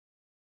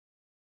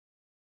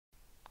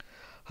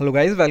Hello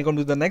guys, welcome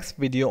to the next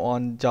video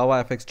on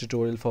JavaFX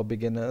Tutorial for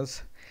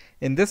Beginners.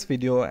 In this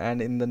video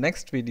and in the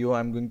next video,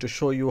 I'm going to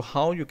show you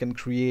how you can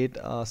create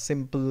a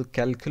simple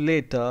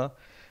calculator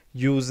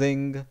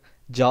using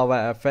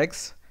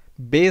JavaFX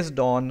based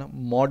on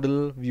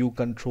Model View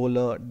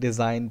Controller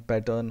Design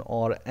Pattern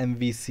or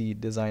MVC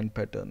design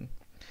pattern.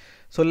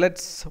 So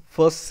let's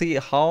first see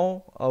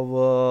how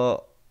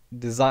our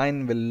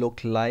design will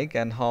look like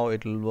and how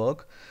it will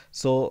work.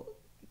 So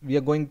we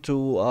are going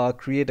to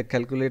create a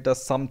calculator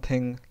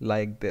something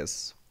like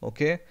this,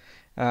 okay,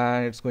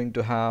 and it's going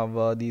to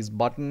have these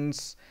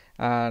buttons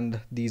and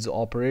these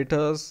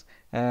operators,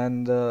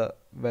 and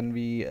when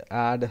we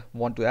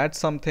want to add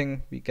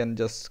something, we can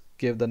just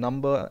give the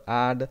number,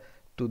 add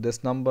to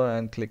this number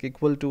and click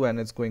equal to, and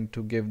it's going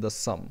to give the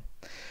sum.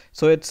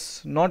 So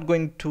it's not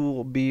going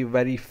to be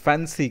very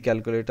fancy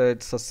calculator,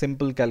 it's a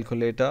simple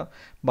calculator,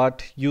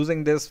 but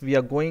using this we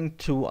are going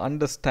to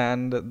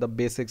understand the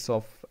basics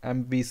of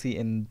MVC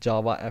in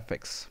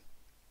JavaFX.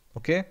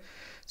 Okay,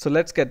 so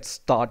let's get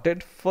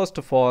started. First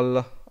of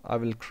all, I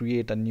will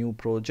create a new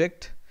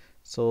project,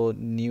 so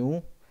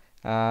new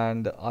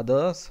and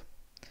others,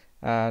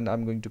 and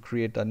I'm going to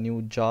create a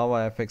new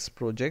JavaFX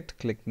project.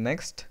 Click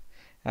next,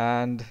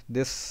 and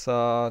this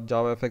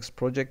JavaFX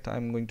project,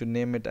 I'm going to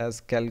name it as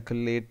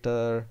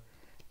calculator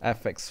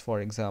fx,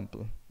 for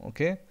example.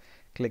 Okay,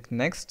 click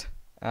next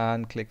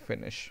and click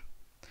finish.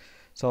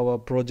 So our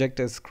project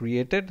is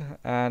created,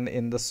 and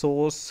in the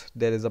source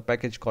there is a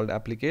package called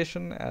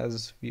application,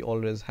 as we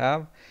always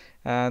have,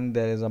 and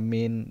there is a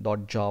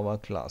main.java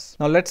class.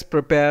 Now let's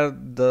prepare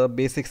the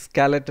basic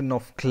skeleton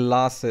of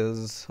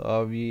classes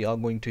we are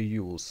going to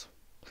use.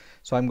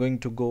 So I'm going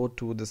to go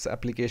to this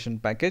application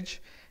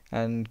package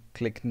and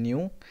click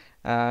new,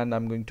 and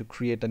I'm going to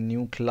create a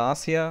new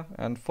class here,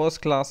 and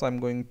first class I'm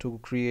going to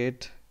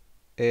create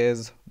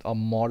is a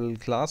model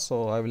class,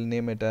 so I will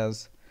name it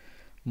as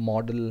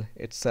model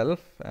itself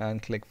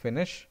and click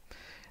finish.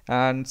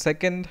 And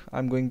second,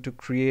 I'm going to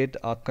create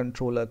a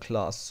controller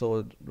class,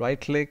 so right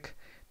click,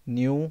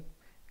 new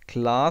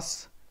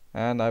class,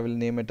 and I will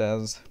name it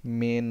as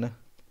main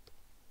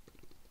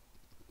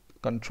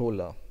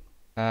controller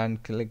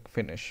and click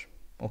finish.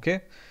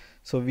 Okay,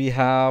 so we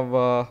have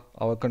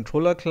our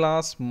controller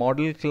class,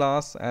 model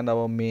class, and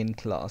our main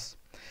class.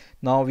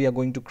 Now we are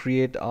going to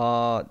create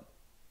a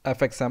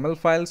fxml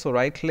file, so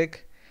right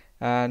click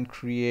and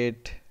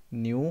create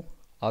new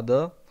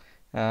other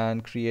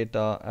and create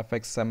a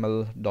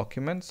fxml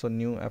document, so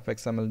new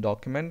fxml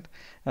document,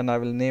 and I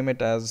will name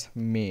it as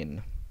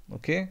main.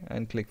 Okay,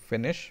 and click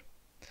finish.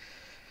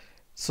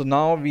 So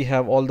now we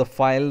have all the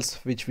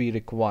files which we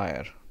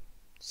require.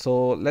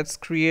 So let's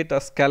create a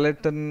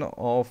skeleton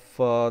of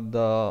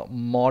the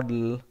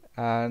model,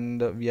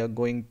 and we are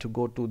going to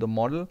go to the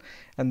model,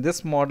 and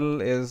this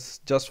model is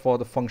just for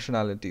the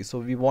functionality. So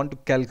we want to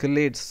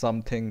calculate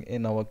something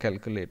in our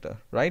calculator,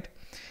 right?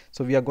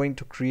 So we are going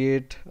to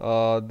create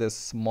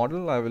this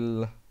model. I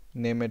will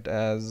name it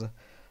as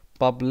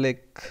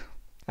public,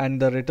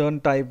 and the return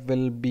type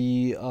will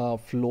be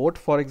float,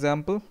 for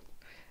example,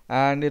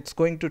 and it's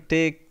going to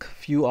take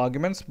few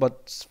arguments,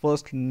 but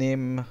first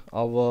name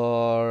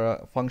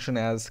our function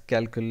as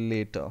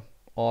calculator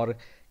or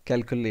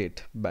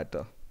calculate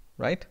better,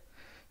 right?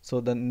 So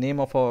the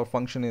name of our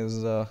function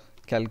is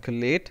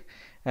calculate,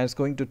 and it's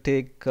going to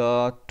take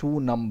two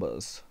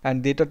numbers,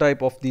 and data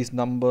type of these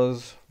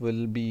numbers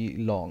will be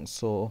long,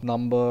 so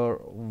number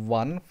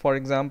 1 for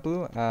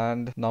example,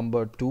 and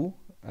number 2,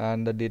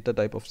 and the data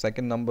type of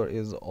second number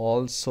is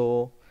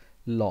also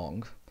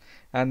long.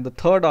 And the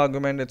third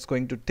argument it's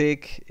going to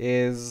take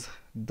is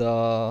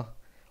the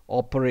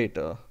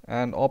operator,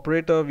 and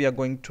operator we are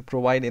going to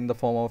provide in the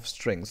form of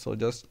string. So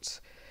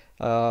just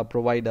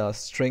provide a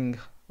string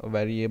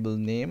variable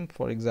name,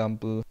 for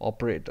example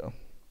operator.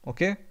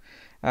 Okay,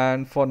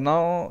 and for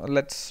now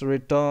let's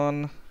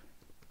return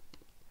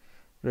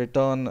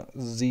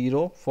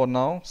 0 for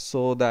now,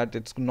 so that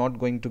it's not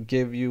going to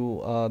give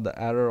you the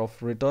error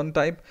of return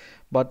type.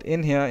 But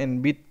in here,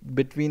 in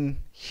between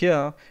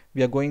here,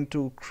 we are going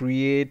to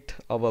create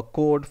our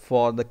code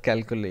for the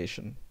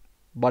calculation,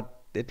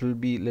 but it will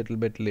be a little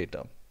bit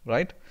later,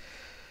 right?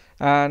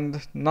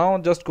 And now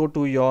just go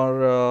to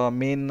your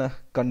main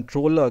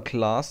controller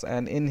class,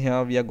 and in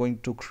here we are going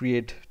to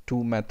create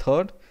two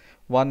methods.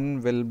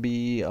 One will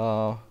be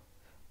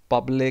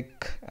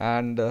public,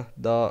 and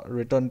the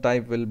return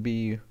type will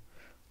be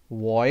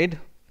void,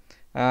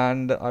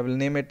 and I will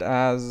name it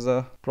as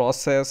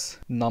process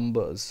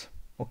numbers.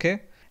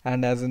 Okay,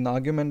 and as an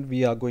argument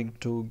we are going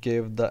to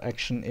give the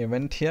action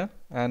event here,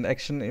 and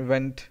action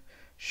event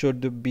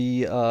should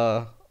be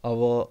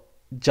our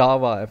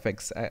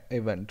JavaFX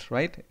event,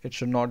 right? It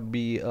should not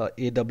be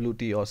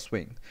AWT or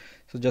swing.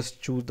 So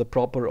just choose the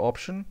proper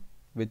option,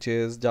 which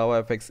is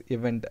JavaFX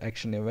event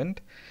action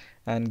event,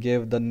 and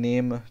give the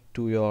name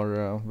to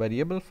your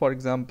variable, for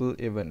example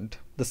event.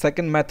 The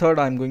second method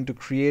I'm going to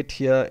create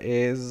here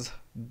is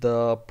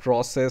the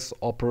process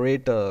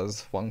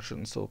operators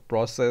function, so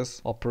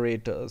process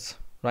operators,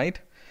 right?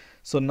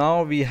 So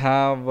now we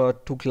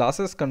have two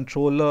classes,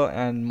 controller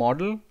and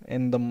model.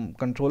 In the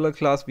controller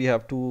class we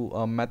have two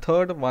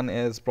method. One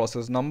is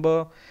process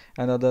number,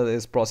 another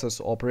is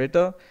process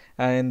operator.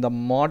 And in the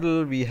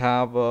model we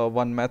have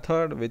one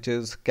method which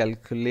is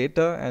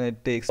calculator, and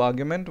it takes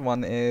argument.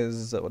 One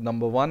is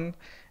number 1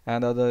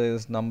 and other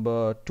is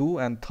number 2,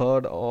 and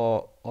third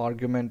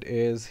argument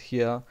is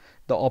here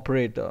the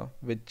operator,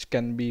 which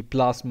can be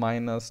plus,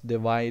 minus,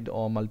 divide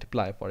or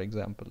multiply, for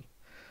example,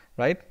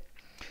 right?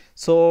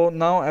 So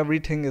now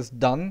everything is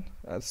done.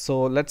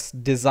 So let's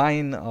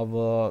design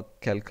our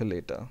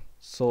calculator.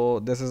 So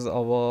this is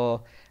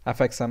our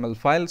fxml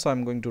file. So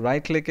I'm going to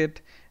right click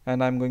it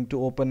and I'm going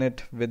to open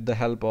it with the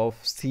help of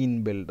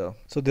scene builder.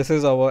 So this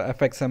is our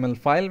fxml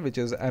file, which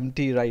is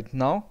empty right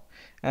now,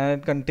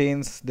 and it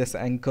contains this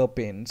anchor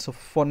pane. So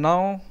for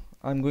now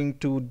I'm going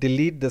to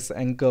delete this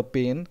anchor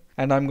pane,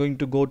 and I'm going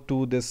to go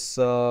to this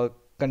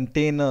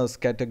containers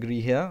category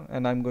here,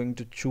 and I'm going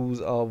to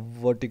choose a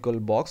vertical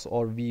box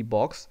or V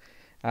box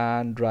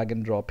and drag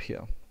and drop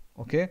here.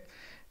 Okay,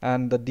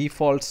 and the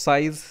default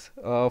size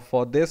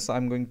for this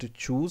I'm going to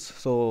choose.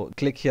 So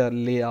click here,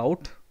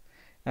 layout,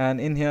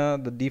 and in here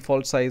the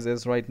default size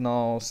is right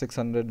now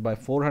 600 by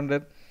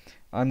 400.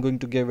 I'm going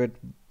to give it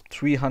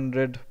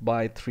 300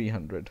 by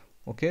 300.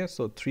 Okay,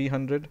 so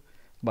 300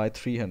 by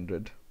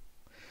 300.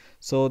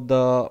 So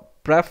the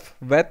pref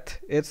width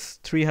is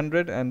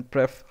 300 and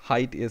pref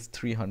height is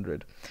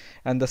 300,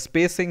 and the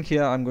spacing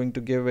here I'm going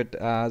to give it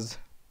as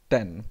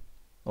 10.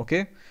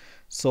 Okay,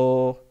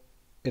 so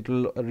it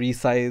will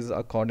resize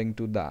according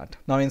to that.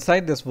 Now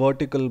inside this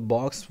vertical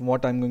box,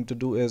 what I'm going to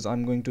do is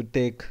I'm going to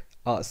take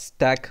a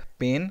stack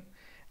pane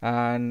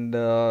and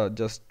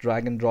just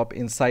drag and drop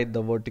inside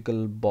the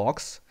vertical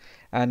box,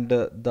 and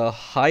the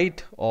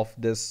height of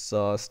this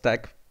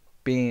stack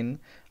pane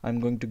I'm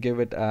going to give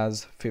it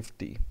as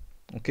 50.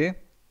 Okay,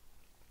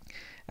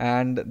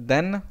 and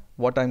then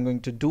what I'm going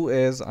to do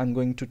is I'm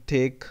going to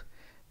take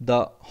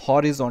the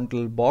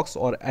horizontal box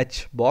or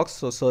H box.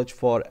 So search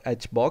for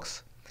H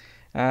box,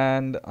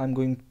 and I'm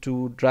going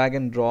to drag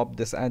and drop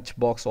this H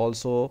box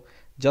also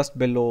just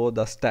below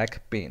the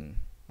stack pane.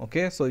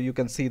 Okay, so you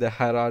can see the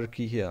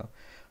hierarchy here.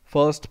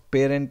 First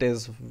parent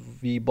is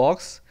V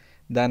box,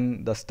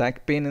 then the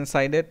stack pane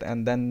inside it,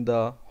 and then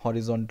the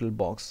horizontal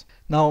box.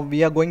 Now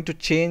we are going to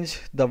change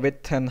the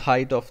width and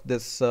height of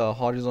this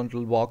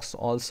horizontal box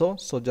also.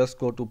 So just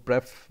go to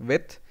pref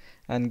width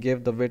and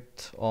give the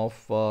width of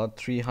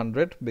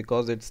 300,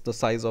 because it's the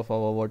size of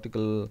our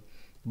vertical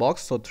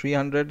box. So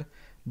 300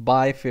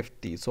 by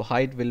 50, so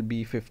height will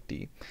be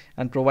 50,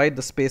 and provide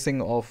the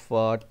spacing of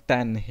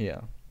 10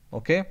 here.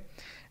 Okay,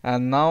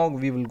 and now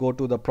we will go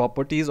to the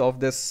properties of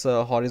this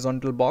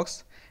horizontal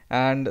box,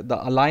 and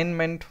the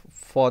alignment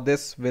for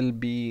this will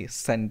be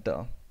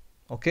center.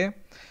 Okay,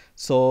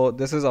 so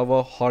this is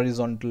our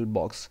horizontal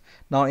box.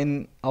 Now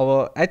in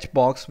our H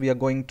box we are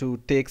going to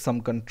take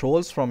some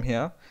controls from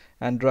here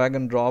and drag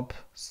and drop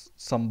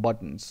some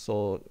buttons.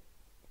 So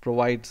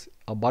provide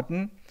a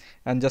button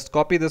and just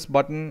copy this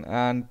button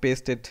and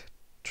paste it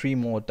 3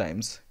 more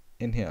times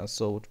in here.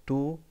 So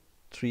 2,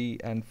 3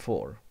 and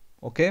 4.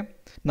 Okay,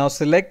 now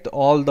select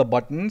all the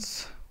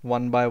buttons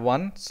one by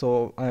one.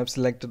 So I have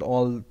selected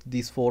all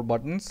these 4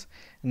 buttons.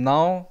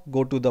 Now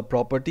go to the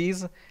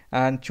properties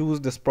and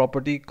choose this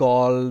property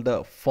called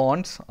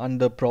fonts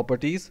under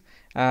properties,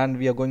 and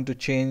we are going to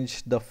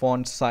change the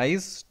font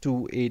size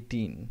to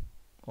 18.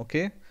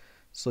 Okay,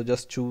 so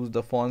just choose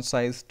the font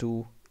size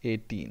to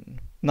 18.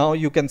 Now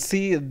you can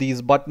see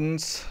these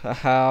buttons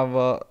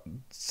have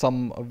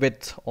some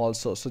width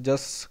also. So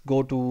just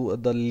go to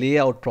the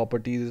layout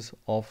properties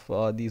of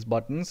these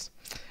buttons,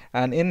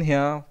 and in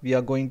here we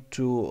are going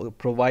to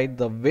provide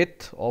the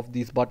width of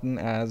this button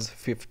as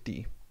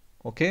 50.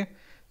 Okay,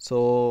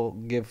 so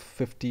give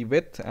 50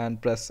 width and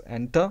press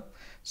enter.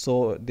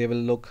 So they will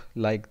look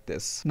like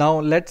this. Now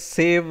let's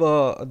save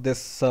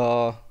this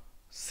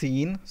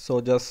scene.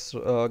 So just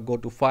go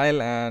to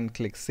file and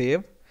click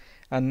save,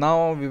 and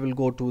now we will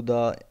go to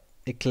the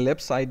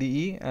Eclipse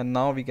IDE, and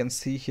now we can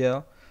see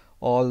here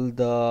all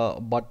the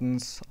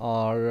buttons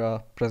are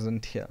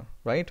present here,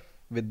 right,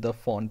 with the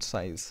font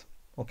size.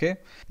 Okay,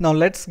 now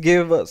let's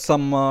give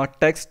some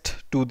text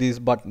to these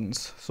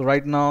buttons. So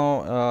right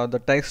now the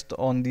text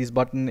on these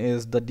button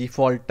is the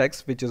default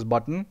text, which is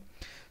button.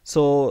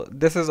 So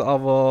this is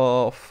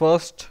our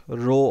first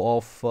row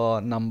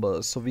of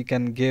numbers. So we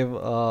can give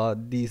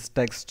these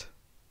text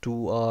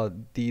to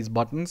these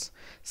buttons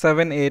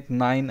 7, 8,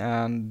 9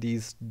 and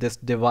this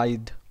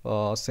divide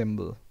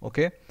symbol.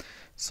 Okay,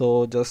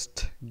 so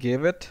just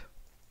give it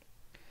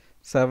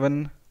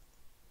 7,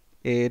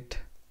 8,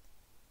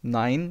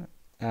 9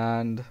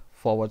 and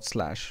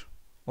 /.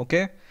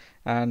 Okay,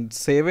 and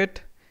save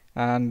it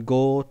and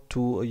go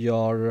to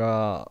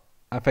your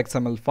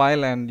fxml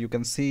file, and you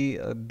can see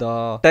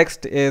the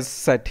text is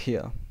set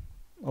here.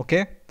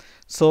 Okay,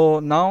 so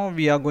now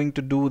we are going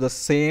to do the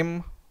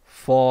same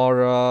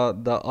for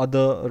the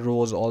other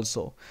rows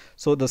also.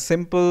 So the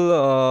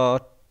simple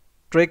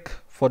trick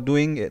for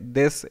doing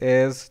this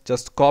is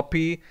just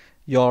copy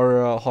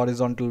your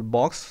horizontal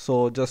box.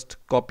 So just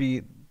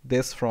copy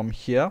this from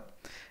here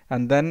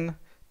and then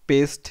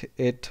paste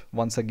it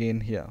once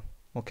again here.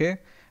 Okay,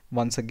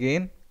 once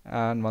again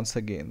and once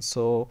again.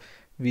 So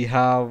we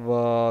have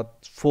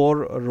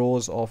 4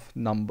 rows of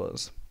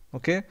numbers.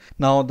 Okay,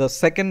 now the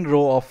second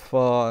row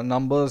of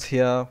numbers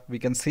here, we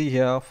can see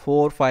here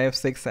 4, 5,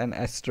 6 and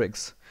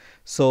asterisk.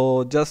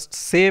 So just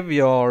save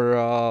your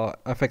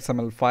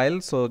fxml file.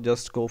 So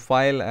just go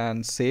file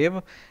and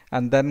save,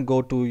 and then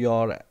go to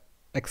your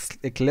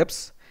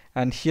Eclipse,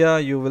 and here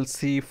you will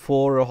see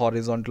 4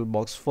 horizontal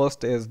box.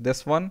 First is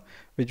this one,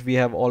 which we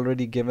have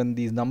already given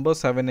these numbers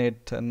 7,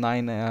 8,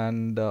 9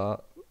 and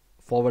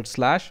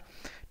 /.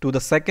 To the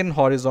second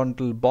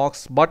horizontal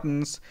box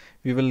buttons,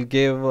 we will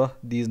give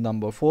these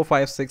number 4,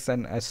 5, 6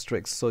 and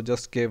asterisk. So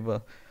just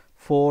give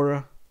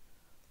 4,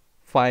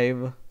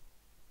 5,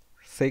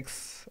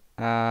 6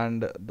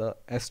 and the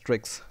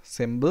asterisk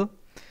symbol.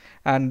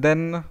 And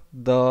then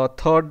the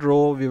third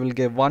row we will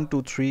give 1,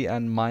 2, 3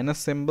 and minus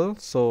symbol.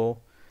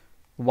 So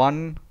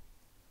 1,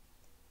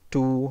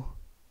 2,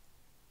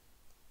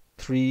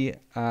 3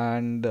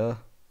 and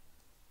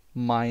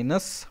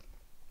minus.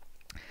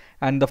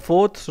 And the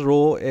fourth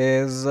row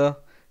is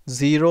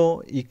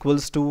 0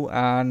 equals to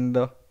and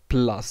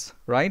plus,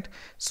 right?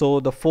 So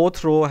the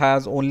fourth row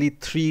has only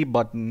 3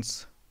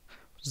 buttons,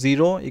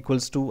 0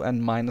 equals to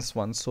and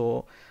 -1.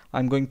 So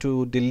I'm going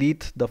to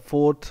delete the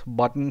 4th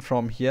button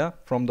from here,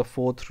 from the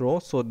 4th row,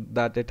 so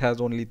that it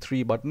has only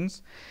 3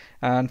 buttons.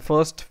 And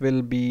first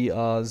will be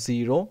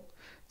 0,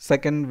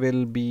 second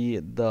will be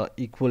the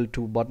equal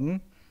to button,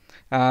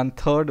 and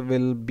third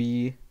will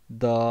be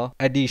the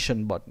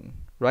addition button.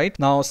 Right,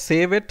 now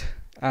save it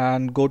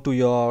and go to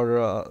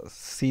your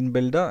scene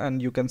builder,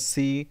 and you can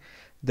see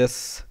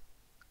this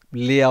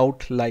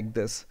layout like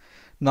this.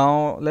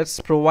 Now let's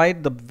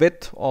provide the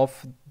width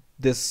of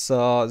this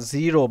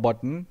 0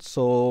 button.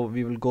 So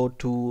we will go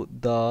to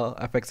the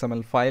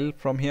fxml file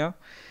from here,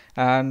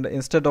 and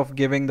instead of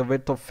giving the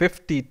width of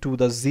 50 to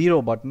the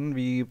 0 button,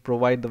 we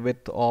provide the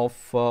width of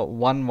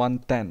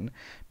 110,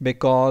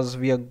 because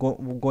we are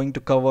going to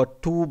cover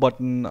 2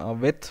 button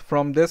width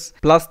from this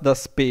plus the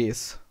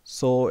space.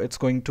 So it's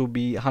going to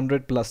be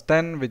 100 plus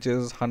 10, which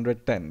is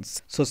 110.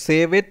 So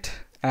save it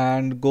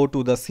and go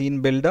to the scene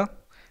builder,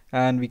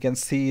 and we can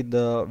see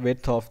the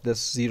width of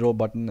this 0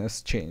 button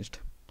is changed.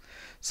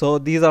 So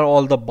these are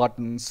all the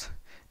buttons.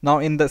 Now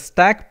in the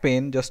stack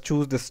pane, just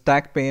choose the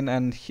stack pane,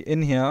 and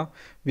in here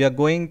we are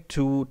going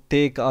to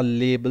take a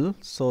label.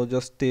 So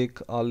just take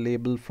a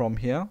label from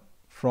here,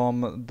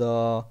 from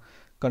the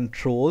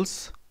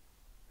controls,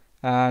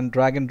 and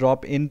drag and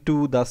drop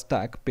into the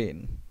stack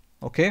pane.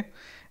 Okay,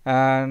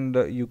 and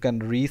you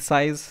can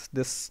resize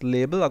this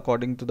label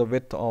according to the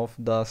width of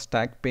the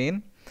stack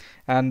pane.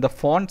 And the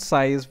font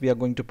size, we are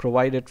going to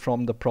provide it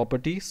from the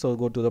property. So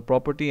go to the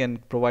property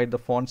and provide the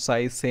font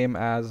size same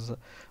as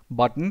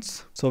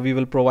buttons. So we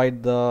will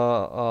provide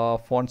the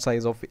font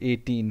size of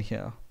 18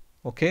 here.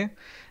 Okay,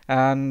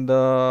 and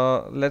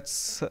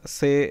let's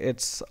say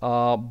it's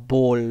a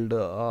bold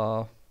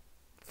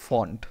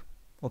font.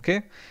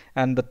 Okay,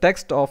 and the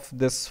text of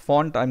this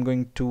font, I'm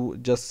going to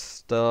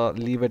just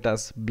leave it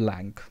as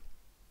blank.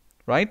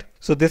 Right,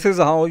 so this is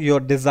how your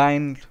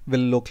design will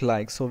look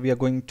like. So we are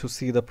going to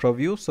see the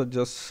preview. So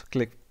just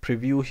click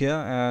preview here,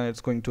 and it's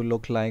going to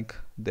look like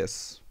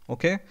this.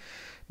 Okay,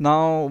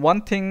 now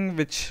one thing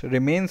which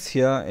remains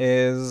here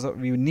is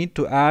we need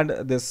to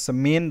add this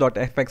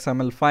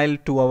main.fxml file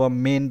to our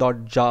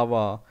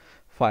main.java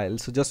file.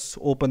 So just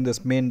open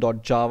this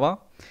main.java,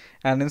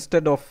 and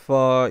instead of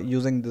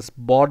using this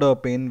border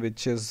pane,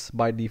 which is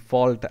by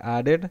default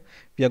added,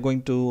 we are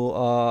going to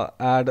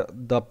add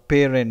the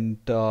parent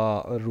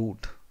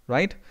root.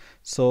 Right,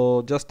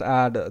 so just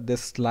add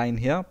this line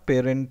here,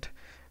 parent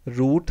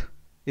root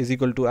is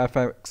equal to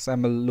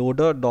fxml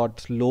loader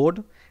dot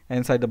load, and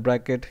inside the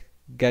bracket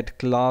get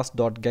class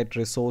dot get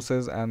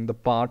resources and the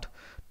path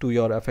to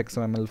your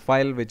fxml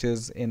file, which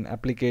is in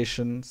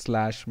application /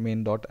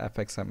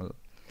 main.fxml.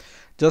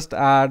 Just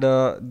add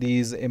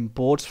these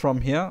imports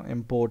from here,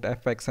 import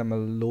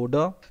fxml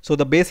loader. So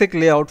the basic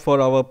layout for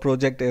our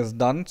project is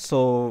done.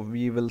 So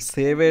we will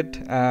save it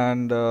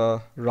and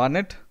run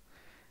it,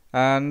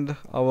 and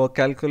our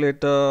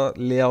calculator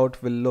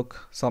layout will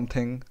look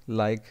something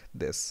like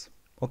this.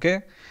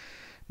 Okay,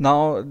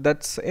 now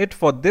that's it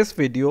for this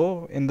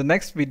video. In the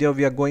next video,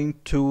 we are going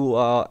to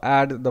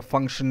add the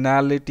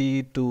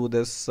functionality to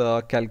this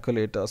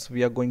calculator. So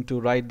we are going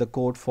to write the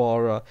code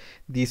for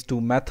these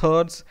 2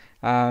 methods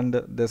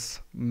and this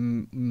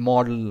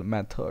model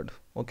method.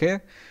 Okay,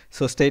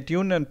 so stay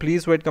tuned and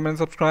please rate, comment,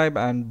 subscribe,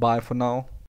 and bye for now.